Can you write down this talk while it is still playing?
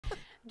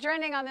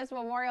Trending on this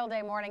Memorial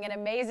Day morning, an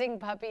amazing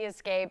puppy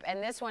escape,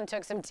 and this one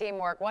took some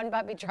teamwork. One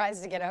puppy tries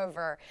to get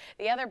over.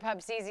 The other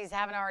pup sees he's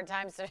having a hard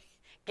time, so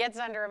gets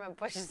under him and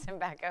pushes him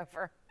back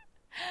over.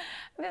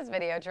 This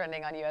video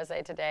trending on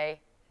USA Today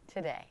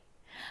today.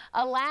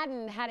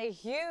 Aladdin had a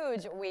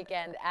huge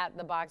weekend at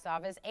the box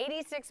office,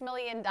 $86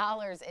 million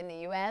in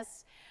the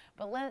U.S.,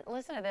 but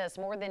listen to this,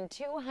 more than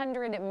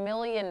 $200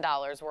 million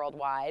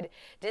worldwide.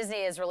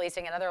 Disney is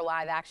releasing another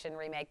live-action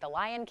remake, The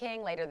Lion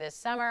King, later this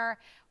summer,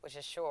 which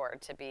is sure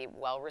to be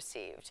well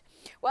received.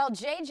 Well,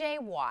 J.J.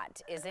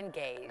 Watt is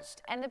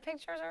engaged, and the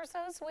pictures are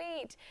so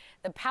sweet.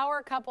 The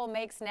power couple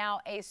makes now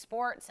a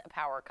sports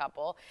power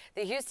couple.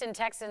 The Houston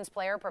Texans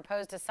player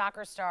proposed to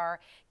soccer star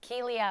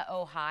Kealia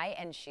Ohai,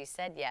 and she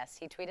said yes.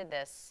 He tweeted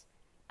this,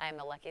 "I am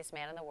the luckiest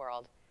man in the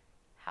world."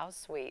 How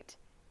sweet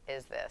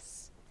is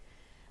this?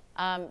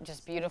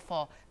 Just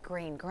beautiful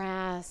green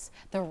grass,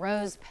 the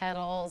rose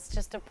petals,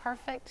 just a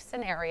perfect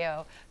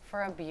scenario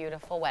for a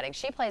beautiful wedding.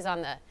 She plays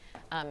on the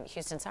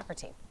Houston soccer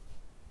team.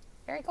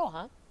 Very cool,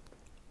 huh?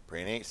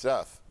 Pretty neat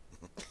stuff.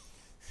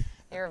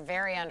 You're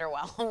very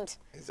underwhelmed.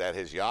 Is that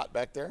his yacht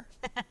back there?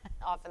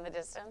 Off in the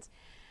distance?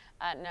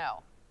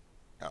 No.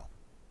 No.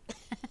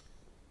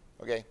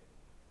 Okay.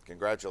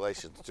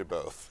 Congratulations to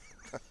both.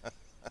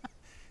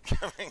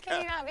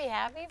 Can you not be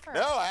happy for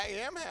No, I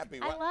am happy.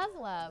 I love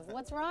love.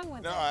 What's wrong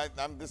with it?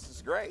 No, this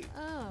is great.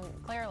 Oh,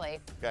 clearly.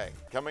 Okay,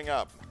 coming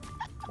up,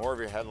 more of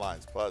your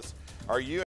headlines. Plus, are you